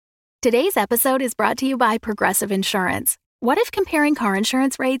Today's episode is brought to you by Progressive Insurance. What if comparing car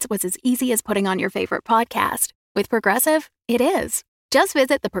insurance rates was as easy as putting on your favorite podcast? With Progressive, it is. Just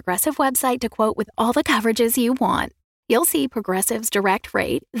visit the Progressive website to quote with all the coverages you want. You'll see Progressive's direct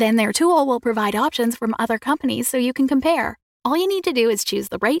rate, then their tool will provide options from other companies so you can compare. All you need to do is choose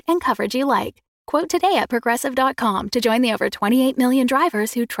the rate and coverage you like. Quote today at Progressive.com to join the over 28 million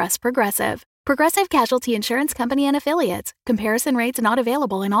drivers who trust Progressive. Progressive Casualty Insurance Company and Affiliates. Comparison rates not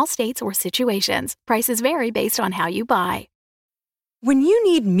available in all states or situations. Prices vary based on how you buy. When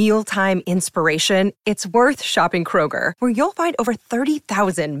you need mealtime inspiration, it's worth shopping Kroger, where you'll find over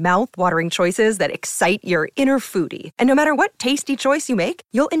 30,000 mouth-watering choices that excite your inner foodie. And no matter what tasty choice you make,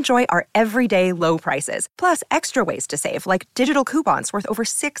 you'll enjoy our everyday low prices, plus extra ways to save, like digital coupons worth over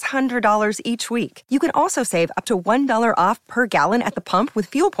 $600 each week. You can also save up to $1 off per gallon at the pump with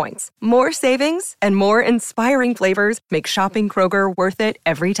fuel points. More savings and more inspiring flavors make shopping Kroger worth it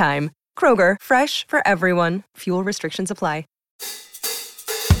every time. Kroger, fresh for everyone. Fuel restrictions apply.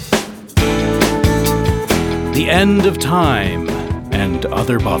 The End of Time and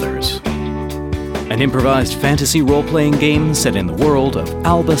Other Bothers. An improvised fantasy role-playing game set in the world of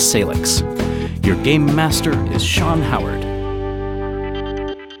Alba Salix. Your game master is Sean Howard.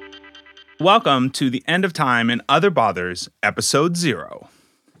 Welcome to The End of Time and Other Bothers, Episode 0.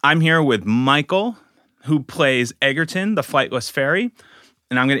 I'm here with Michael, who plays Egerton, the Flightless Fairy,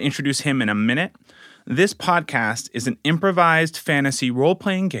 and I'm going to introduce him in a minute. This podcast is an improvised fantasy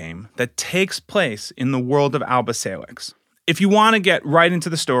role-playing game that takes place in the world of Alba Salix. If you want to get right into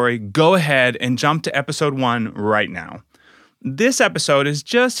the story, go ahead and jump to episode 1 right now. This episode is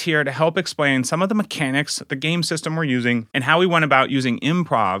just here to help explain some of the mechanics, the game system we're using, and how we went about using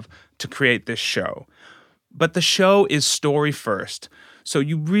improv to create this show. But the show is story first, so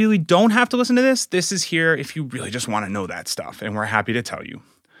you really don't have to listen to this. This is here if you really just want to know that stuff, and we're happy to tell you.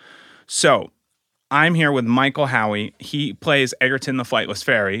 So, I'm here with Michael Howie. He plays Egerton the Flightless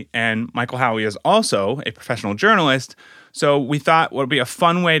Fairy, and Michael Howie is also a professional journalist. So we thought what would be a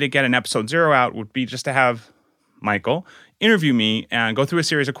fun way to get an episode 0 out would be just to have Michael interview me and go through a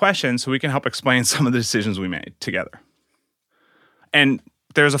series of questions so we can help explain some of the decisions we made together. And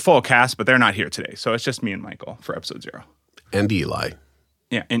there's a full cast, but they're not here today. So it's just me and Michael for episode 0. And Eli.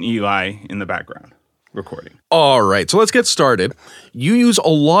 Yeah, and Eli in the background. Recording. All right, so let's get started. You use a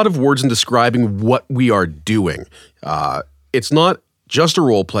lot of words in describing what we are doing. It's not just a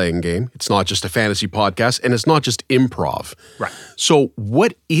role-playing game. It's not just a fantasy podcast, and it's not just improv. Right. So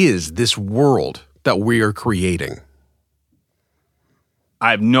what is this world that we are creating?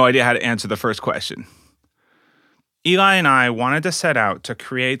 I have no idea how to answer the first question. Eli and I wanted to set out to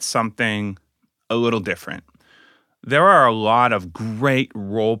create something a little different. There are a lot of great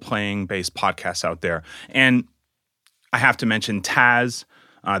role-playing based podcasts out there. And I have to mention Taz.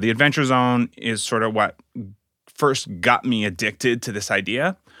 The Adventure Zone is sort of what first got me addicted to this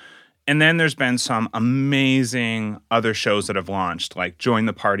idea. And then there's been some amazing other shows that have launched, like Join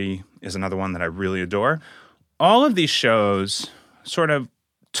the Party is another one that I really adore. All of these shows sort of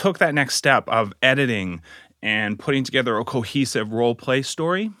took that next step of editing and putting together a cohesive role-play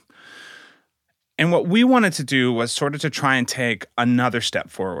story. And what we wanted to do was sort of to try and take another step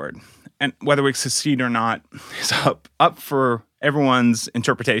forward. And whether we succeed or not is up for everyone's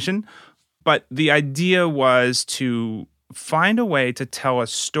interpretation. But the idea was to find a way to tell a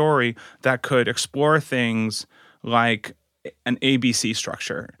story that could explore things like an ABC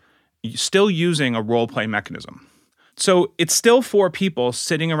structure, still using a role-play mechanism. So it's still 4 people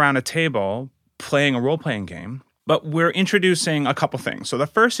sitting around a table playing a role-playing game. But we're introducing a couple things. So the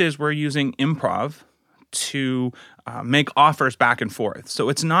first is we're using improv to make offers back and forth. So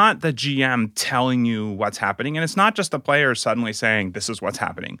it's not the GM telling you what's happening, and it's not just the players suddenly saying, this is what's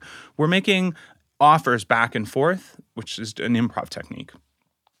happening. We're making offers back and forth, which is an improv technique.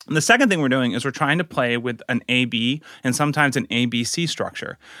 And the second thing we're doing is we're trying to play with an AB and sometimes an ABC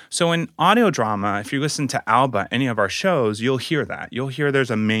structure. So in audio drama, if you listen to Alba, any of our shows, you'll hear that. You'll hear there's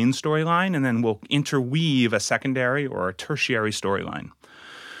a main storyline, and then we'll interweave a secondary or a tertiary storyline.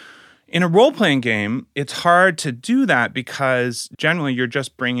 In a role-playing game, it's hard to do that because generally you're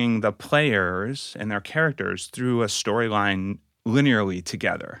just bringing the players and their characters through a storyline linearly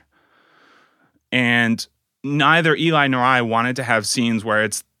together. And neither Eli nor I wanted to have scenes where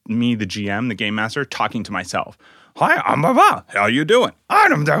it's me, the GM, the game master, talking to myself. Hi, I'm Baba. How you doing?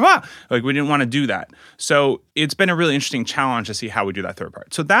 I'm Baba. Like, we didn't want to do that. So it's been a really interesting challenge to see how we do that third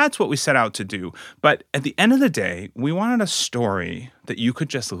part. So that's what we set out to do. But at the end of the day, we wanted a story that you could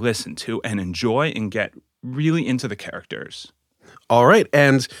just listen to and enjoy and get really into the characters. All right.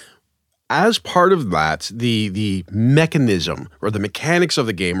 And as part of that, the mechanism or the mechanics of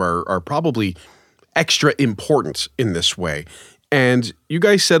the game are probably extra important in this way. And you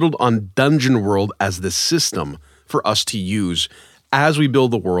guys settled on Dungeon World as the system for us to use as we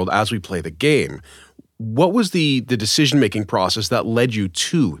build the world, as we play the game. What was the decision-making process that led you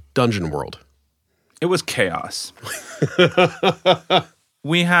to Dungeon World? It was chaos.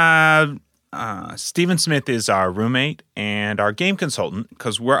 We have Stephen Smith is our roommate and our game consultant,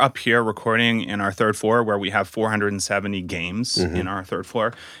 because we're up here recording in our third floor where we have 470 games in our third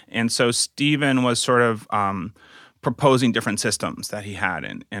floor. And so Stephen was sort of proposing different systems that he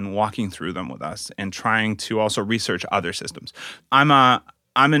had and walking through them with us and trying to also research other systems. I'm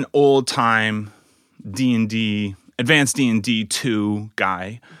an old-time D&D, advanced D&D 2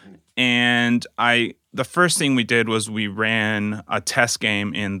 guy. And the first thing we did was we ran a test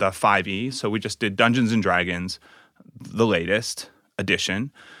game in the 5e. So we just did Dungeons and Dragons, the latest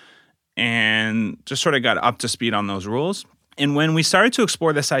edition, and just sort of got up to speed on those rules. And when we started to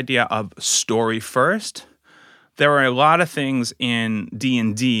explore this idea of story first, there were a lot of things in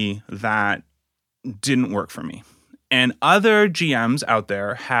D&D that didn't work for me. And other GMs out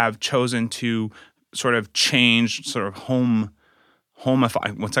there have chosen to sort of change sort of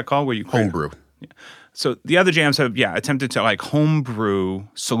homify. What's that called? Where you Homebrew. Yeah. So the other GMs have, attempted to like homebrew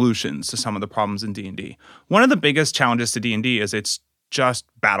solutions to some of the problems in D&D. One of the biggest challenges to D&D is it's just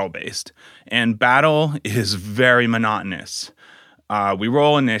battle-based. And battle is very monotonous. We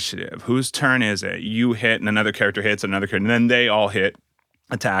roll initiative. Whose turn is it? You hit and another character hits, another character, and then they all hit,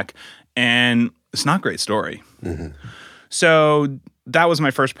 attack. And it's not a great story. Mm-hmm. So that was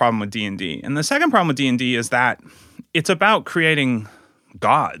my first problem with D&D. And the second problem with D&D is that it's about creating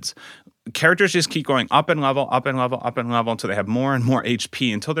gods. Characters just keep going up and level, up and level, up and level until they have more and more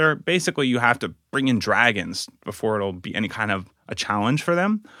HP, until they're basically you have to bring in dragons before it'll be any kind of a challenge for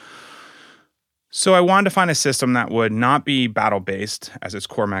them. So I wanted to find a system that would not be battle-based as its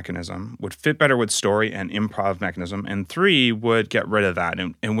core mechanism, would fit better with story and improv mechanism, and 3, would get rid of that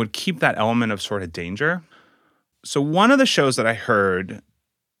and would keep that element of sort of danger. So one of the shows that I heard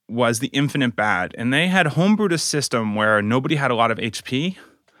was The Infinite Bad, and they had homebrewed a system where nobody had a lot of HP.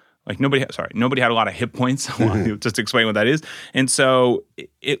 Nobody had a lot of hit points. Just to explain what that is. And so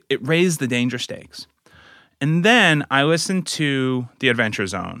it raised the danger stakes. And then I listened to The Adventure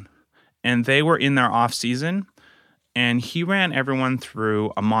Zone, and they were in their off season, and he ran everyone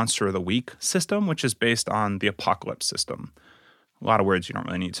through a Monster of the Week system, which is based on the Apocalypse system. A lot of words you don't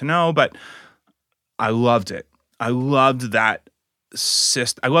really need to know, but I loved it. I loved that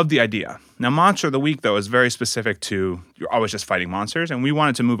I love the idea. Now, Monster of the Week, though, is very specific to you're always just fighting monsters, and we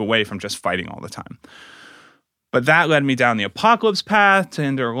wanted to move away from just fighting all the time. But that led me down the Apocalypse path to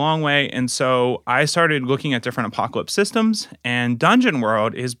Ender a long way, and so I started looking at different Apocalypse systems, and Dungeon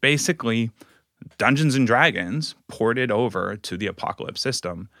World is basically Dungeons and Dragons ported over to the Apocalypse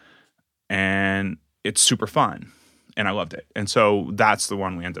system, and it's super fun, and I loved it. And so that's the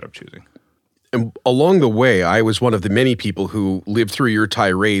one we ended up choosing. And along the way, I was one of the many people who lived through your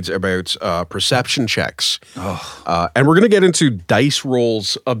tirades about perception checks. And we're going to get into dice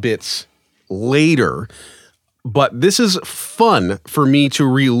rolls a bit later, but this is fun for me to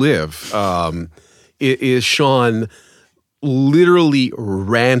relive. It is Sean literally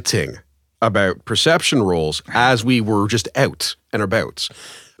ranting about perception rolls as we were just out and about.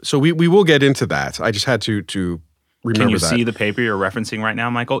 So we will get into that. I just had to remember. Can you that. see the paper you're referencing right now,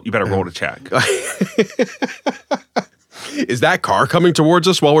 Michael? You better roll to check. Is that car coming towards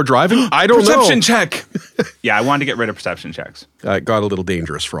us while we're driving? I don't know. Perception check. Yeah, I wanted to get rid of perception checks. It got a little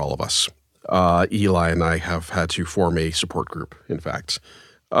dangerous for all of us. Eli and I have had to form a support group, in fact.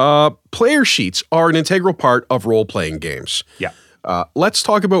 Player sheets are an integral part of role-playing games. Yeah. Let's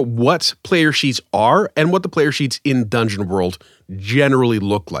talk about what player sheets are and what the player sheets in Dungeon World generally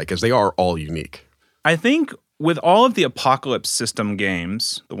look like, as they are all unique. I think with all of the Apocalypse system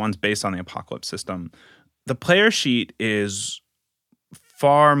games, the ones based on the Apocalypse system, the player sheet is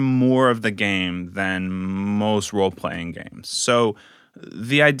far more of the game than most role-playing games. So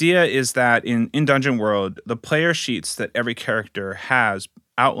the idea is that in Dungeon World, the player sheets that every character has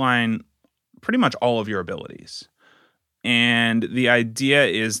outline pretty much all of your abilities. And the idea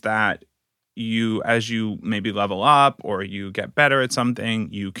is that you, as you maybe level up or you get better at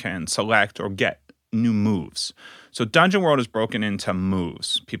something, you can select or get new moves. So Dungeon World is broken into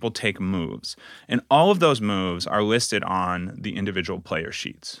moves. People take moves. And all of those moves are listed on the individual player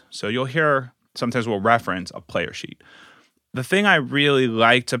sheets. So you'll hear, sometimes we'll reference a player sheet. The thing I really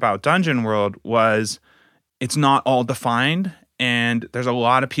liked about Dungeon World was it's not all defined, and there's a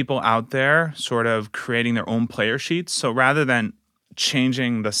lot of people out there sort of creating their own player sheets. So rather than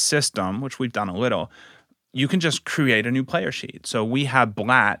changing the system, which we've done a little, you can just create a new player sheet. So we have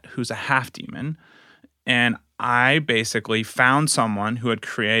Blatt, who's a half demon, and I basically found someone who had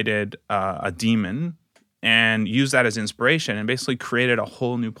created a demon and used that as inspiration and basically created a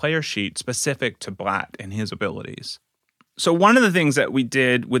whole new player sheet specific to Blatt and his abilities. So one of the things that we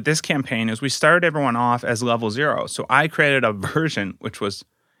did with this campaign is we started everyone off as level 0. So I created a version, which was,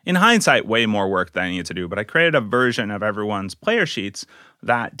 in hindsight, way more work than I needed to do, but I created a version of everyone's player sheets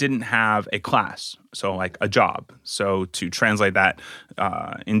that didn't have a class, so like a job. So to translate that,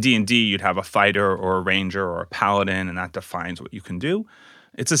 in D&D, you'd have a fighter or a ranger or a paladin, and that defines what you can do.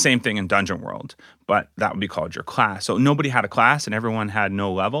 It's the same thing in Dungeon World, but that would be called your class. So nobody had a class and everyone had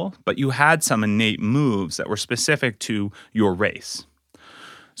no level, but you had some innate moves that were specific to your race.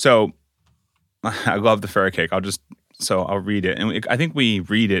 So I love the fairy cake. I'll read it. And I think we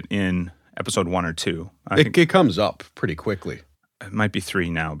read it in episode 1 or 2. It comes up pretty quickly. It might be 3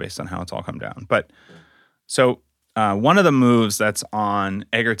 now based on how it's all come down. But so one of the moves that's on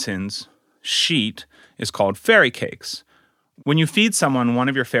Egerton's sheet is called fairy cakes. When you feed someone one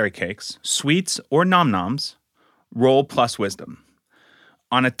of your fairy cakes, sweets or nom-noms, roll plus wisdom.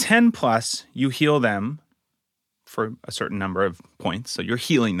 On a 10 plus, you heal them for a certain number of points. So you're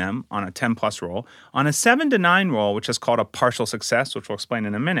healing them on a 10 plus roll. On a 7 to 9 roll, which is called a partial success, which we'll explain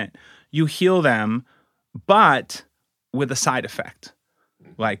in a minute, you heal them, but with a side effect,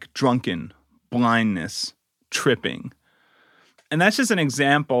 like drunken, blindness, tripping. And that's just an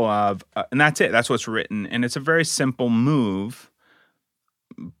example of, and that's it. That's what's written. And it's a very simple move,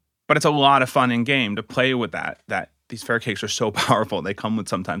 but it's a lot of fun in game to play with that these fairy cakes are so powerful. They come with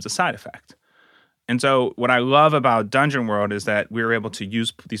sometimes a side effect. And so what I love about Dungeon World is that we were able to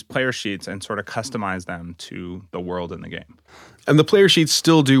use these player sheets and sort of customize them to the world in the game. And the player sheets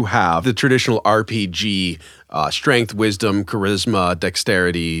still do have the traditional RPG strength, wisdom, charisma,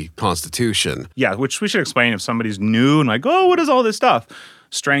 dexterity, constitution. Yeah, which we should explain if somebody's new and like, oh, what is all this stuff?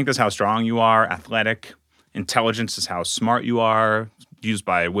 Strength is how strong you are. Athletic. Intelligence is how smart you are. Used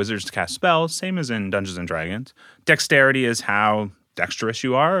by wizards to cast spells, same as in Dungeons & Dragons. Dexterity is how dexterous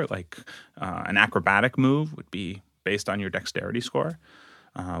you are, like an acrobatic move would be based on your dexterity score.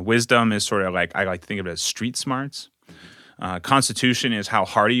 Wisdom is sort of like, I like to think of it as street smarts. Constitution is how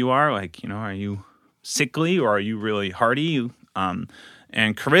hardy you are, like, are you sickly or are you really hardy? And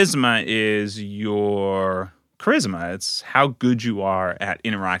charisma is your charisma. It's how good you are at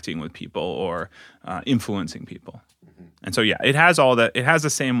interacting with people or influencing people. And so, yeah, it has the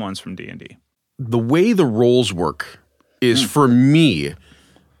same ones from D&D. The way the roles work is, for me,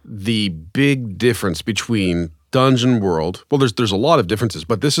 the big difference between Dungeon World. Well, there's a lot of differences,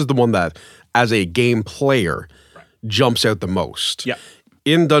 but this is the one that, as a game player, jumps out the most. Yeah.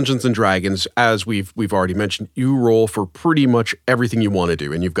 In Dungeons & Dragons, as we've already mentioned, you roll for pretty much everything you want to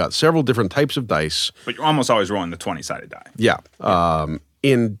do, and you've got several different types of dice. But you're almost always rolling the 20-sided die. Yeah.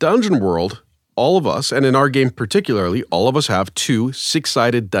 In Dungeon World, all of us, and in our game particularly, all of us have 2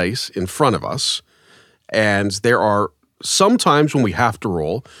 6-sided dice in front of us, and there are some times when we have to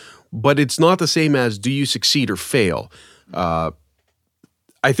roll, but it's not the same as do you succeed or fail. I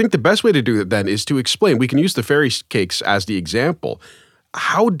think the best way to do it then is to explain. We can use the fairy cakes as the example.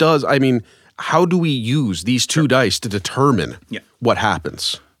 How do we use these 2 dice to determine what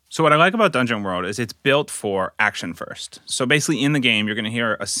happens? So what I like about Dungeon World is it's built for action first. So basically in the game, you're going to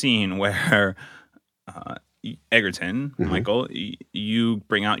hear a scene where Egerton, Michael, you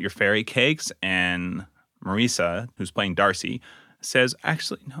bring out your fairy cakes and Marisa, who's playing Darcy, says,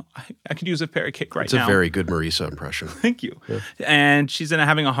 actually, no, I could use a fairy cake right now. It's a very good Marisa impression. Thank you. Yeah. And she's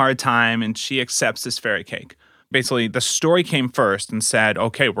having a hard time and she accepts this fairy cake. Basically, the story came first and said,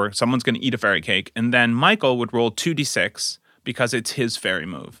 okay, someone's going to eat a fairy cake. And then Michael would roll 2d6 because it's his fairy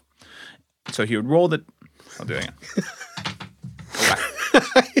move. So he would roll the... I'll do it again.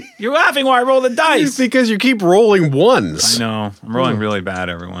 You're laughing while I roll the dice. It's because you keep rolling ones. I know. I'm rolling really bad,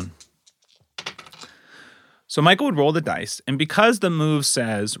 everyone. So Michael would roll the dice, and because the move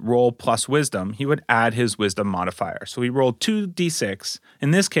says roll plus wisdom, he would add his wisdom modifier. So he rolled 2d6.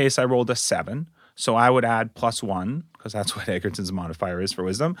 In this case, I rolled a 7. So I would add plus 1, because that's what Egerton's modifier is for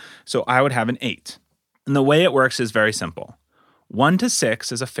wisdom. So I would have an 8. And the way it works is very simple. 1 to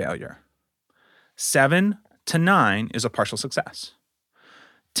 6 is a failure. 7 to 9 is a partial success.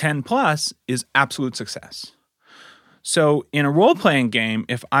 10 plus is absolute success. So in a role-playing game,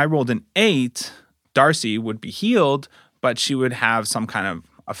 if I rolled an 8, Darcy would be healed, but she would have some kind of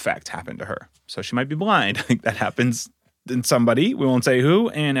effect happen to her. So she might be blind. I think that happens in somebody, we won't say who,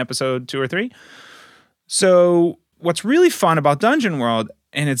 in episode 2 or 3. So what's really fun about Dungeon World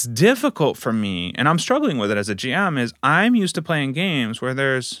and it's difficult for me, and I'm struggling with it as a GM, is I'm used to playing games where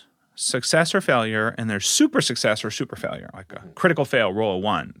there's success or failure, and there's super success or super failure, like a critical fail, roll a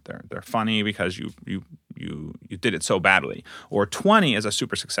 1. They're funny because you did it so badly, or 20 is a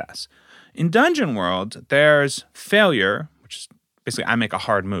super success. In Dungeon World, there's failure, which is basically I make a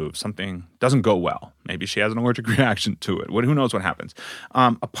hard move, something doesn't go well. Maybe she has an allergic reaction to it. Who knows what happens?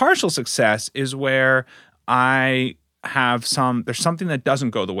 A partial success is where there's something that doesn't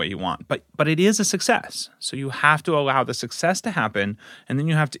go the way you want, but it is a success. So you have to allow the success to happen, and then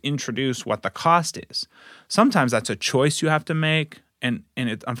you have to introduce what the cost is. Sometimes that's a choice you have to make, and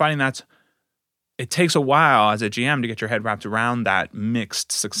I'm finding it takes a while as a GM to get your head wrapped around that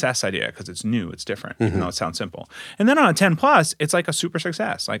mixed success idea because it's new, it's different, even though it sounds simple. And then on a 10 plus, it's like a super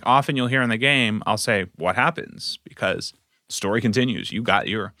success. Like often you'll hear in the game, I'll say, what happens? Because story continues. If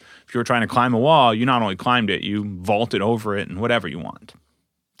you were trying to climb a wall, you not only climbed it, you vaulted over it and whatever you want.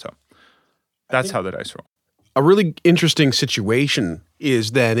 So that's how the dice roll. A really interesting situation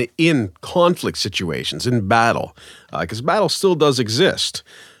is then in conflict situations, in battle, because battle still does exist.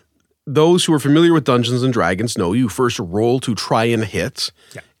 Those who are familiar with Dungeons & Dragons know you first roll to try and hit.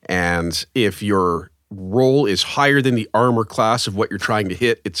 Yeah. And if your roll is higher than the armor class of what you're trying to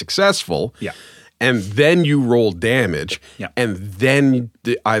hit, it's successful. Yeah. And then you roll damage. Yeah. And then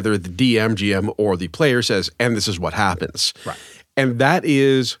either the DM, GM, or the player says, and this is what happens. Right. And that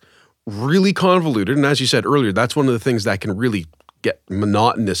is really convoluted. And as you said earlier, that's one of the things that can really get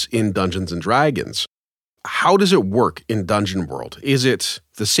monotonous in Dungeons & Dragons. How does it work in Dungeon World? Is it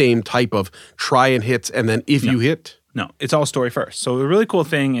the same type of try and hit, and then if you hit? No, it's all story first. So the really cool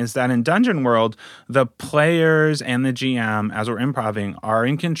thing is that in Dungeon World, the players and the GM, as we're improvising, are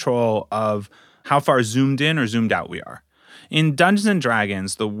in control of how far zoomed in or zoomed out we are. In Dungeons &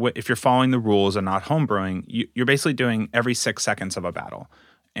 Dragons, if you're following the rules and not homebrewing, you're basically doing every 6 seconds of a battle.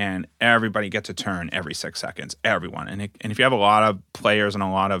 And everybody gets a turn every 6 seconds, everyone. And if you have a lot of players and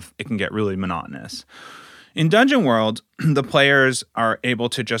it can get really monotonous. In Dungeon World, the players are able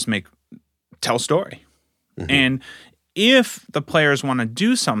to just tell story. Mm-hmm. And if the players want to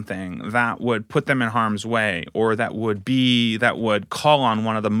do something that would put them in harm's way, or that would call on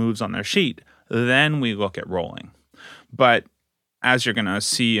one of the moves on their sheet, then we look at rolling. But as you're going to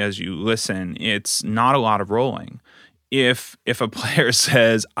see as you listen, it's not a lot of rolling. If a player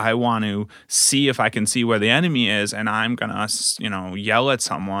says, I want to see if I can see where the enemy is, and I'm going to, yell at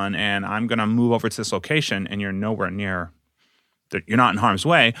someone, and I'm going to move over to this location, and you're nowhere near, you're not in harm's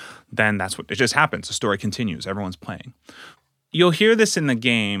way, then that's what, it just happens. The story continues. Everyone's playing. You'll hear this in the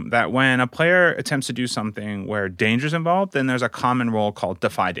game that when a player attempts to do something where danger's involved, then there's a common role called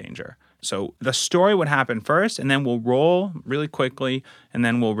Defy Danger. So the story would happen first, and then we'll roll really quickly, and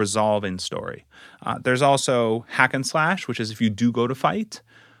then we'll resolve in story. There's also Hack and Slash, which is if you do go to fight.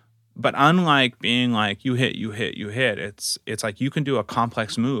 But unlike being like you hit, it's like you can do a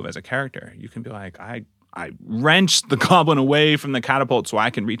complex move as a character. You can be like, I wrenched the goblin away from the catapult so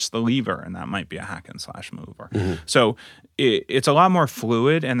I can reach the lever, and that might be a Hack and Slash move. So it's a lot more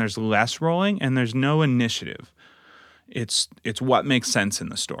fluid, and there's less rolling, and there's no initiative. It's what makes sense in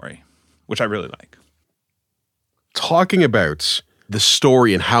the story, which I really like. Talking about the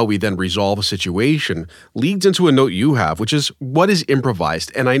story and how we then resolve a situation leads into a note you have, which is what is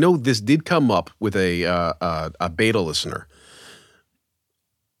improvised. And I know this did come up with a beta listener.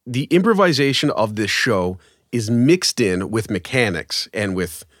 The improvisation of this show is mixed in with mechanics and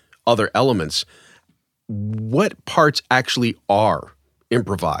with other elements. What parts actually are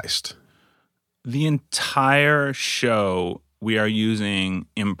improvised? The entire show, we are using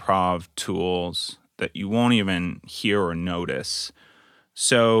improv tools that you won't even hear or notice.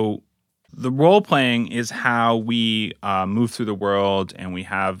 So the role-playing is how we move through the world, and we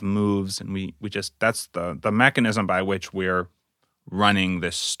have moves, and we just, that's the mechanism by which we're running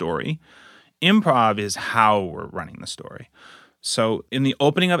this story. Improv is how we're running the story. So in the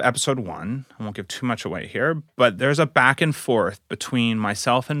opening of episode 1, I won't give too much away here, but there's a back and forth between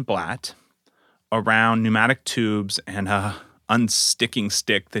myself and Blatt around pneumatic tubes and a unsticking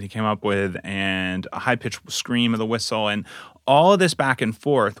stick that he came up with, and a high-pitched scream of the whistle, and all of this back and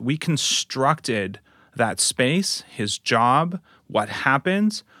forth. We constructed that space, his job, what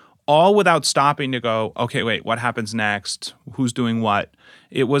happens, all without stopping to go, okay, wait, what happens next? Who's doing what?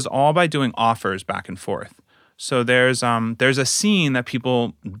 It was all by doing offers back and forth. So there's a scene that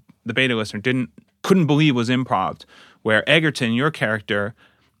people, the beta listener, couldn't believe was improv, where Egerton, your character,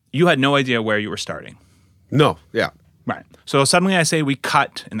 you had no idea where you were starting. No, yeah. Right. So suddenly I say we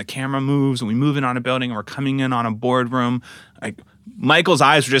cut, and the camera moves, and we move in on a building, and we're coming in on a boardroom. Like, Michael's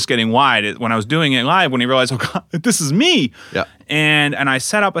eyes were just getting wide when I was doing it live when he realized, oh God, this is me. Yeah. And I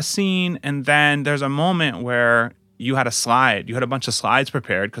set up a scene, and then there's a moment where you had a slide. You had a bunch of slides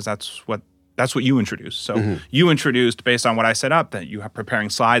prepared because that's what you introduced. So you introduced based on what I set up that you are preparing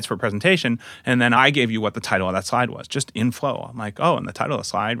slides for presentation, and then I gave you what the title of that slide was, just in flow. I'm like, oh, and the title of the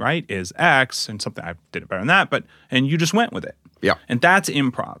slide, right, is X, and something I did it better than that, and you just went with it. Yeah. And that's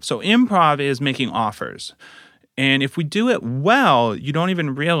improv. So improv is making offers. And if we do it well, you don't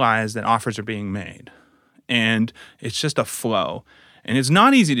even realize that offers are being made. And it's just a flow. And it's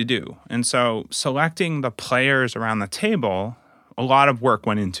not easy to do. And so selecting the players around the table, a lot of work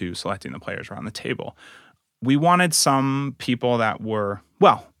went into selecting the players around the table. We wanted some people that were,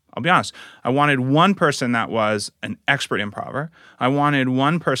 well, I'll be honest, I wanted one person that was an expert improver. I wanted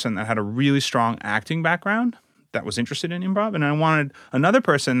one person that had a really strong acting background that was interested in improv. And I wanted another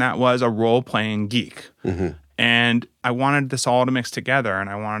person that was a role-playing geek. And I wanted this all to mix together, and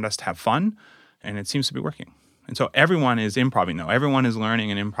I wanted us to have fun, and it seems to be working. And so everyone is improving, though. Everyone is learning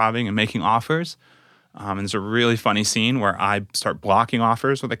and improving and making offers. And there's a really funny scene where I start blocking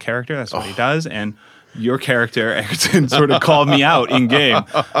offers with a character. That's what he does. And your character, Egerton, sort of called me out in game.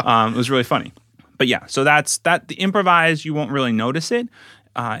 It was really funny. But yeah, so that's that. The improvise, you won't really notice it.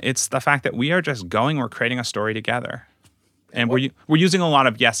 It's the fact that we are just going, we're creating a story together. And we're using a lot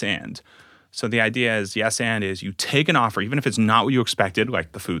of yes and. So the idea is yes and is you take an offer, even if it's not what you expected,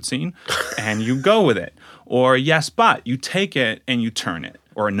 like the food scene, and you go with it. Or yes, but you take it and you turn it.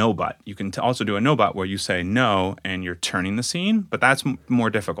 Or a no but. You can also do a no but where you say no and you're turning the scene, but that's more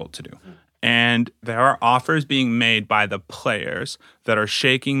difficult to do. And there are offers being made by the players that are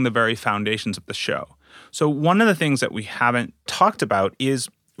shaking the very foundations of the show. So one of the things that we haven't talked about is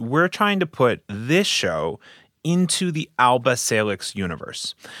we're trying to put this show into the Alba Salix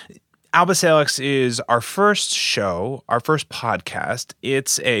universe. Alba Salix is our first show, our first podcast.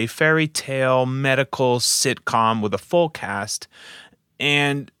 It's a fairy tale medical sitcom with a full cast.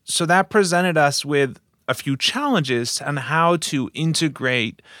 And so that presented us with a few challenges on how to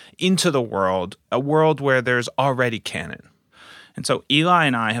integrate into the world, a world where there's already canon. And so Eli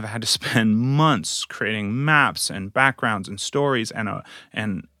and I have had to spend months creating maps and backgrounds and stories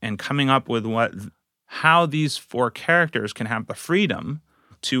and coming up with how these four characters can have the freedom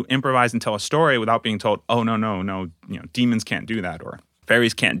to improvise and tell a story without being told, oh, no, demons can't do that or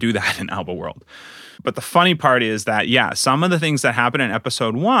fairies can't do that in Alba World. But the funny part is that, some of the things that happened in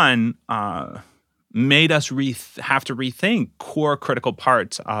episode 1 made us have to rethink core critical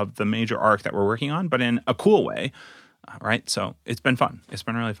parts of the major arc that we're working on, but in a cool way, right? So it's been fun. It's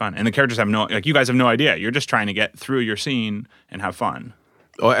been really fun. And the characters you guys have no idea. You're just trying to get through your scene and have fun.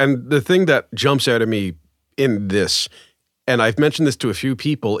 Oh, and the thing that jumps out at me in this, and I've mentioned this to a few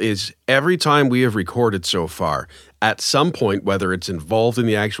people, is every time we have recorded so far, at some point, whether it's involved in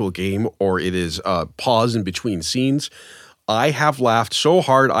the actual game or it is a pause in between scenes, I have laughed so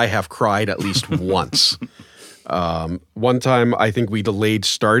hard I have cried at least once. One time, I think we delayed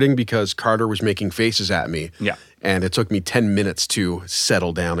starting because Carter was making faces at me. Yeah. And it took me 10 minutes to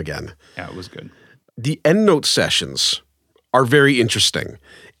settle down again. Yeah, it was good. The EndNote sessions are very interesting.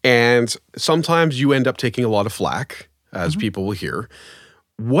 And sometimes you end up taking a lot of flack, as people will hear.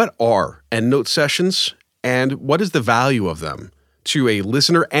 What are EndNote sessions, and what is the value of them to a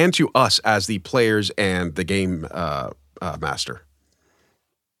listener and to us as the players and the game master?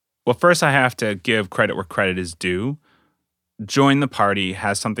 Well, first I have to give credit where credit is due. Join the Party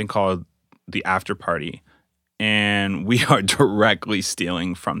has something called the After Party, and we are directly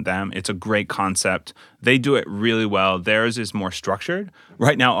stealing from them. It's a great concept. They do it really well. Theirs is more structured.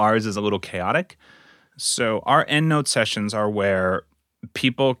 Right now, ours is a little chaotic. So our EndNote sessions are where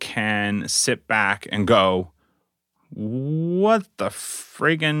people can sit back and go, what the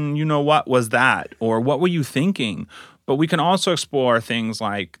friggin' what was that? Or what were you thinking? But we can also explore things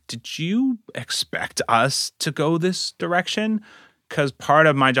like, did you expect us to go this direction? Because part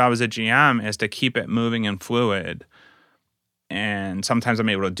of my job as a GM is to keep it moving and fluid. And sometimes I'm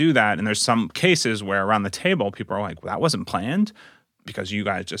able to do that. And there's some cases where around the table, people are like, well, that wasn't planned because you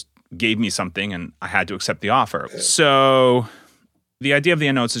guys just gave me something and I had to accept the offer. So the idea of the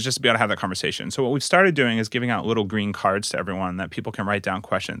EndNotes is just to be able to have that conversation. So what we've started doing is giving out little green cards to everyone that people can write down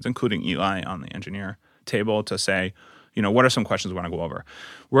questions, including Eli on the engineer table, to say, what are some questions we want to go over?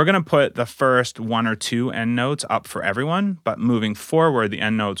 We're going to put the first 1 or 2 EndNotes up for everyone, but moving forward, the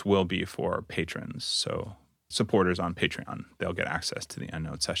EndNotes will be for patrons. So supporters on Patreon, they'll get access to the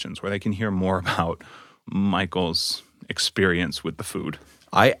EndNote sessions where they can hear more about Michael's experience with the food.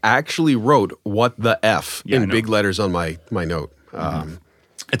 I actually wrote "what the F" in big letters on my note.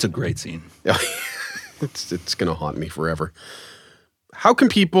 It's a great scene. It's going to haunt me forever. How can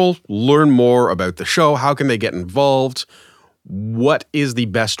people learn more about the show? How can they get involved? What is the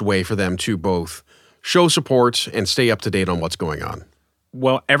best way for them to both show support and stay up to date on what's going on?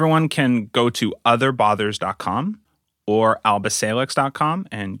 Well, everyone can go to otherbothers.com or albasalix.com,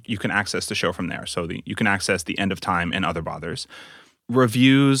 and you can access the show from there. So you can access The End of Time and Other Bothers.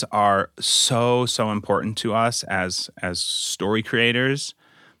 Reviews are so important to us as story creators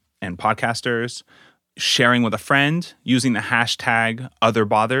and podcasters. Sharing with a friend, using the hashtag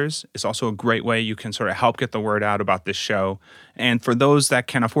 #OtherBothers is also a great way you can sort of help get the word out about this show. And for those that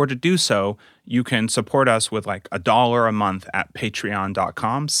can afford to do so, you can support us with like $1 a month at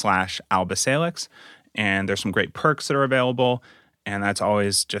patreon.com/albasalix. And there's some great perks that are available, and that's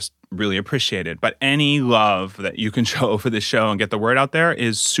always just really appreciated. But any love that you can show for this show and get the word out there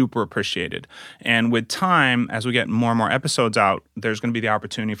is super appreciated. And with time, as we get more and more episodes out, there's going to be the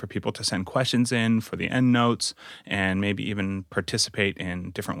opportunity for people to send questions in for the end notes and maybe even participate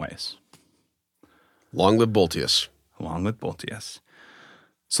in different ways. Long live Boltius. Long live Boltius.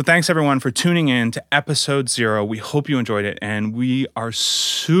 So thanks, everyone, for tuning in to episode 0. We hope you enjoyed it, and we are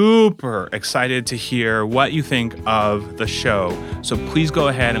super excited to hear what you think of the show. So please go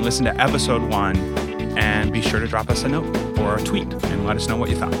ahead and listen to episode 1, and be sure to drop us a note or a tweet and let us know what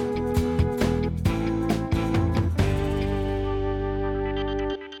you thought.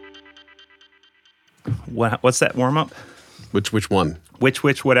 What's that warm-up? Which one? Which,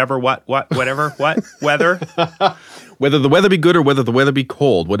 whatever, whatever, what, weather? Whether the weather be good or whether the weather be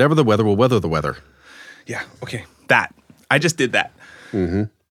cold, whatever the weather will weather the weather. Yeah, okay, that. I just did that.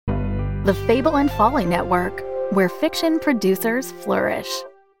 Mm-hmm. The Fable and Folly Network, where fiction producers flourish.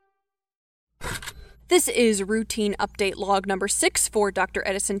 This is routine update log number 6 for Dr.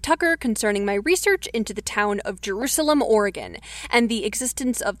 Edison Tucker concerning my research into the town of Jerusalem, Oregon, and the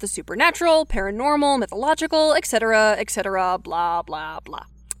existence of the supernatural, paranormal, mythological, etc., blah, blah, blah.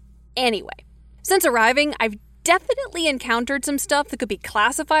 Anyway, since arriving, I've definitely encountered some stuff that could be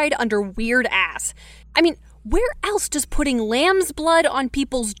classified under weird ass. I mean, where else does putting lamb's blood on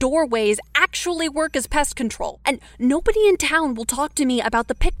people's doorways actually work as pest control? And nobody in town will talk to me about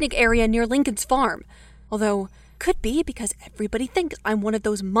the picnic area near Lincoln's farm. Although, could be because everybody thinks I'm one of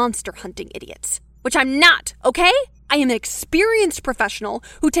those monster hunting idiots. Which I'm not, okay? I am an experienced professional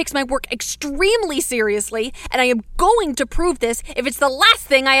who takes my work extremely seriously, and I am going to prove this if it's the last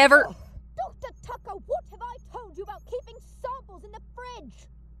thing I ever... Oh, Dr. Tucker, what have I told you about keeping samples in the fridge?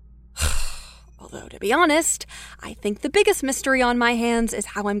 Although, to be honest, I think the biggest mystery on my hands is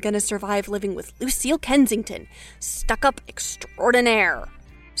how I'm going to survive living with Lucille Kensington, stuck-up extraordinaire.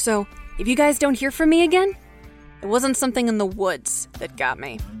 So, if you guys don't hear from me again, it wasn't something in the woods that got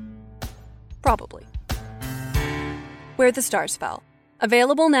me. Probably. Where the Stars Fell.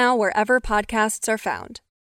 Available now wherever podcasts are found.